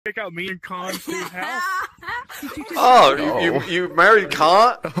check out me and Khan's new house? Oh, you married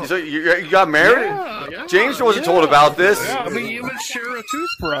Khan? So you got married? Yeah. James wasn't told about this. Yeah, I mean, you would share a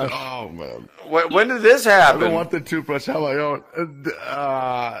toothbrush. Oh man, When did this I happen? don't want the toothbrush. How my own?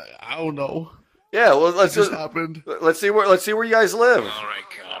 I don't know. Yeah, well, let's This just happened. let's see where you guys live. All right,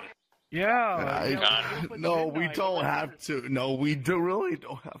 Con. Yeah. No, we don't have to. No, we really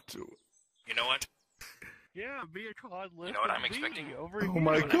don't have to. You know what? Yeah, me and Khan live. You know what with I'm V expecting? over Oh here.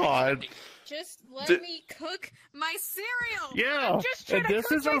 my god. Just let Did- me cook my cereal. Yeah, I'm just trying and to this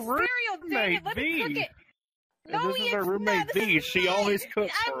cook is my a cereal. Dang it, roommate, let me cook V. it. And No, this is it's our roommate not. This V. is She mine. always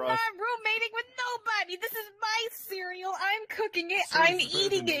cooks I'm for not us. roommating with nobody. This is my cereal. I'm cooking it. I'm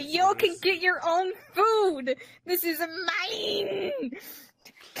eating it. Y'all can get your own food. This is mine.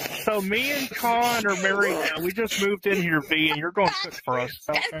 So me and Khan are married now. We just moved in here, V, and you're going to cook for us.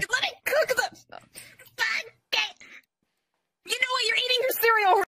 Okay? Let me cook the. You know what? You're eating your cereal.